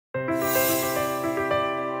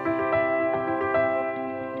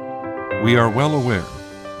We are well aware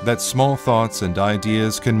that small thoughts and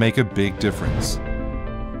ideas can make a big difference.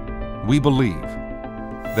 We believe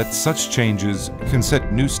that such changes can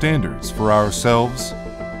set new standards for ourselves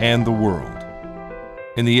and the world.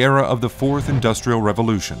 In the era of the Fourth Industrial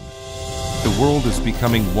Revolution, the world is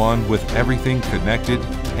becoming one with everything connected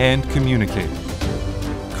and communicated.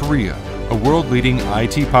 Korea, a world-leading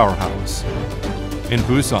IT powerhouse. In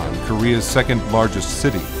Pusan, Korea's second-largest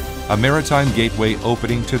city, a maritime gateway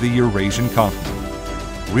opening to the Eurasian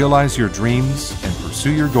continent. Realize your dreams and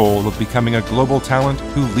pursue your goal of becoming a global talent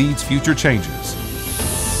who leads future changes.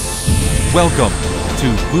 Welcome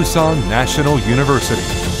to Pusan National University.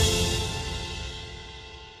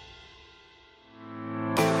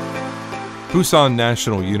 Pusan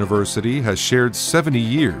National University has shared 70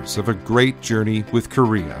 years of a great journey with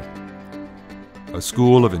Korea. A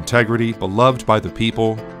school of integrity beloved by the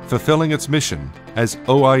people, fulfilling its mission as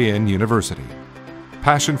OIN University.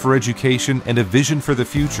 Passion for education and a vision for the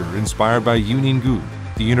future inspired by Yoon In-gu,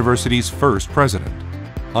 the university's first president.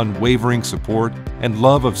 Unwavering support and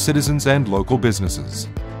love of citizens and local businesses.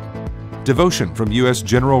 Devotion from U.S.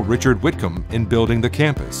 General Richard Whitcomb in building the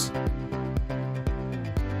campus.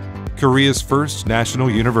 Korea's first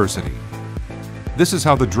national university. This is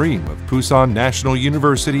how the dream of Pusan National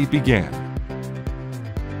University began.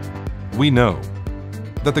 We know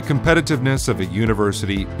that the competitiveness of a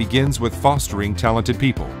university begins with fostering talented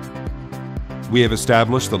people. We have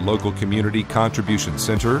established the local Community Contribution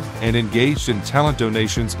Center and engaged in talent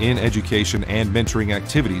donations in education and mentoring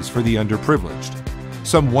activities for the underprivileged.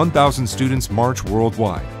 Some 1,000 students march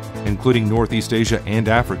worldwide, including Northeast Asia and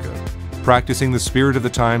Africa, practicing the spirit of the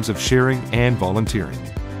times of sharing and volunteering.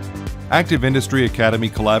 Active Industry Academy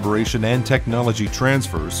collaboration and technology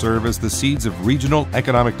transfer serve as the seeds of regional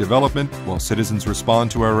economic development while citizens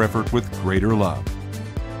respond to our effort with greater love.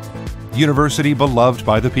 University beloved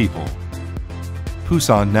by the people.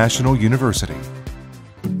 Pusan National University.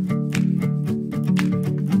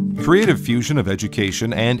 Creative fusion of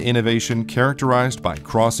education and innovation characterized by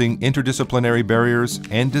crossing interdisciplinary barriers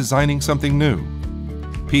and designing something new.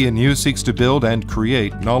 PNU seeks to build and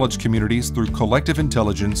create knowledge communities through collective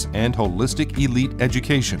intelligence and holistic elite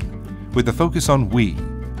education, with a focus on we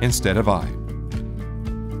instead of I.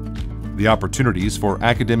 The opportunities for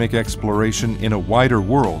academic exploration in a wider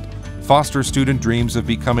world foster student dreams of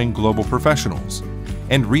becoming global professionals,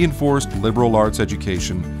 and reinforced liberal arts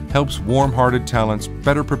education helps warm-hearted talents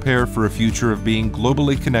better prepare for a future of being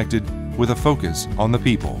globally connected with a focus on the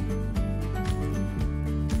people.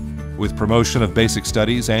 With promotion of basic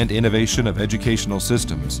studies and innovation of educational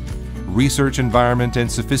systems, research environment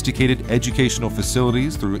and sophisticated educational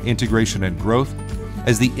facilities through integration and growth,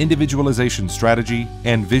 as the individualization strategy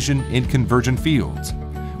and vision in convergent fields,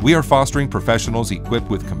 we are fostering professionals equipped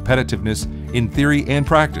with competitiveness in theory and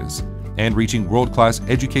practice, and reaching world-class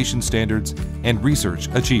education standards and research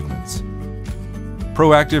achievements.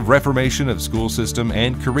 Proactive reformation of school system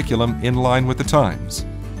and curriculum in line with the times.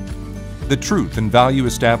 The truth and value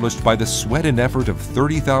established by the sweat and effort of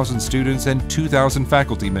 30,000 students and 2,000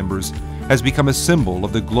 faculty members has become a symbol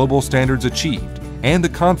of the global standards achieved and the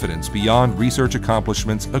confidence beyond research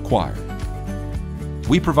accomplishments acquired.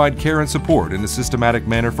 We provide care and support in a systematic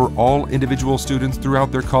manner for all individual students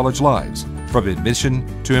throughout their college lives, from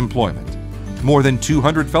admission to employment. More than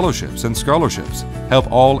 200 fellowships and scholarships help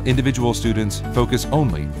all individual students focus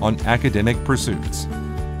only on academic pursuits.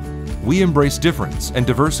 We embrace difference and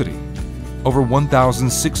diversity. Over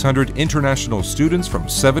 1,600 international students from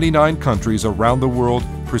 79 countries around the world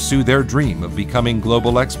pursue their dream of becoming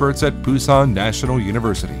global experts at Pusan National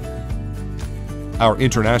University. Our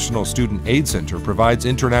International Student Aid Center provides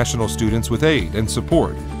international students with aid and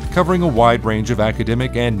support, covering a wide range of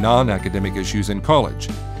academic and non-academic issues in college,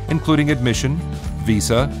 including admission,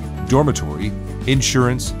 visa, dormitory,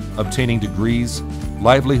 insurance, obtaining degrees,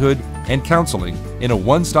 livelihood, and counseling in a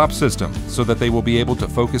one-stop system so that they will be able to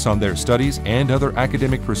focus on their studies and other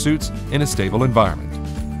academic pursuits in a stable environment.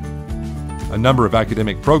 A number of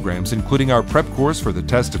academic programs, including our prep course for the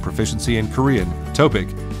test of proficiency in Korean,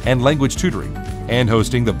 TOPIK, and language tutoring, and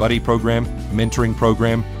hosting the Buddy Program, Mentoring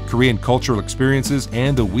Program, Korean Cultural Experiences,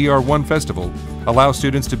 and the We Are One Festival, allow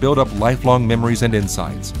students to build up lifelong memories and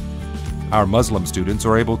insights. Our Muslim students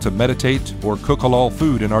are able to meditate or cook halal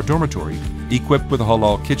food in our dormitory, equipped with a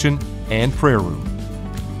halal kitchen and prayer room.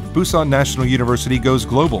 Pusan National University goes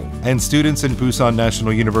global, and students in Pusan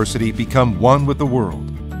National University become one with the world.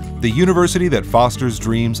 The university that fosters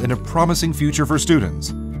dreams and a promising future for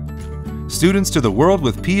students. Students to the world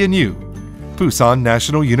with PNU, Pusan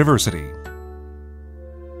National University.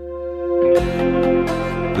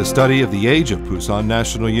 The study of the age of Pusan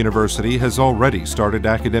National University has already started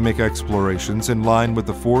academic explorations in line with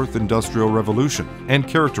the Fourth Industrial Revolution and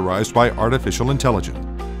characterized by artificial intelligence.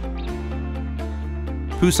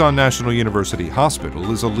 Pusan National University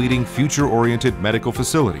Hospital is a leading future-oriented medical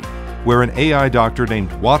facility where an AI doctor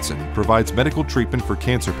named Watson provides medical treatment for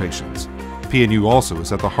cancer patients. PNU also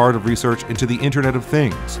is at the heart of research into the Internet of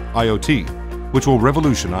Things, IoT, which will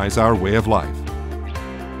revolutionize our way of life.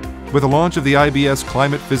 With the launch of the IBS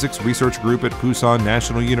Climate Physics Research Group at Pusan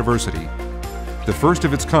National University, the first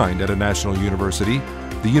of its kind at a national university,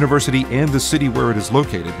 the university and the city where it is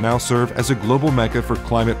located now serve as a global mecca for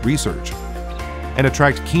climate research and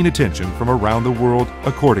attract keen attention from around the world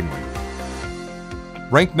accordingly.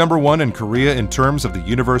 Ranked number 1 in Korea in terms of the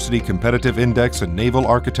University Competitive Index in Naval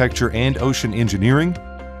Architecture and Ocean Engineering,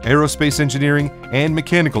 Aerospace Engineering, and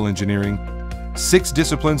Mechanical Engineering, 6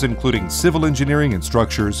 disciplines including Civil Engineering and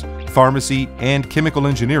Structures, Pharmacy, and Chemical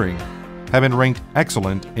Engineering have been ranked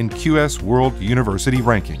excellent in QS World University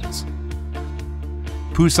Rankings.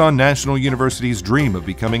 Pusan National University's dream of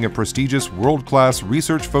becoming a prestigious world-class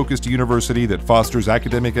research-focused university that fosters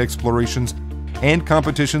academic explorations and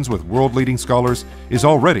competitions with world-leading scholars is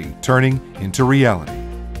already turning into reality.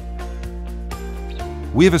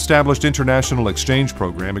 We have established international exchange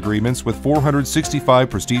program agreements with 465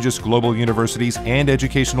 prestigious global universities and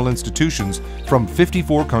educational institutions from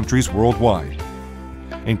 54 countries worldwide,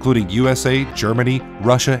 including USA, Germany,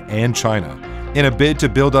 Russia, and China, in a bid to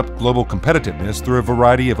build up global competitiveness through a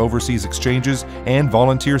variety of overseas exchanges and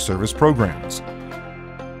volunteer service programs.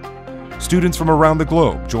 Students from around the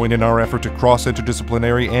globe join in our effort to cross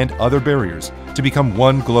interdisciplinary and other barriers to become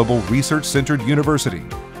one global research-centered university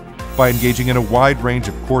by engaging in a wide range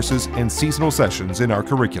of courses and seasonal sessions in our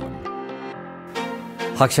curriculum.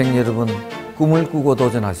 학생 여러분, 꿈을 꾸고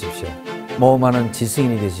도전하십시오. 모험하는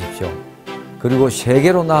지성인이 되십시오. 그리고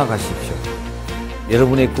세계로 나아가십시오.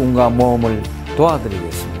 여러분의 꿈과 모험을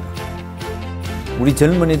도와드리겠습니다. 우리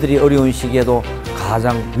젊은이들이 어려운 시기에도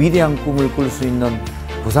가장 위대한 꿈을 꿀 수 있는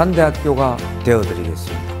부산대학교가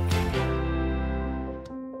되어드리겠습니다.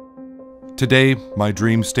 Today, my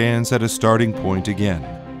dream stands at a starting point again.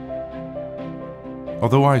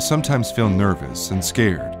 Although I sometimes feel nervous and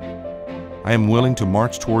scared, I am willing to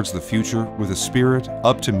march towards the future with a spirit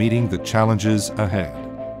up to meeting the challenges ahead.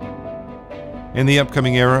 In the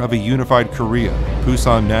upcoming era of a unified Korea,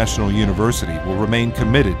 Pusan National University will remain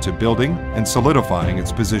committed to building and solidifying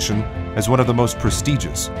its position as one of the most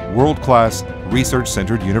prestigious, world-class,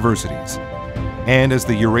 research-centered universities, and as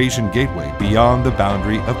the Eurasian gateway beyond the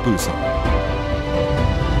boundary of Pusan.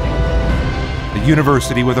 A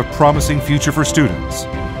university with a promising future for students.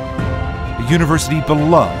 A university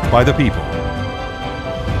beloved by the people.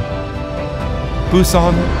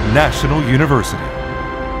 Pusan National University.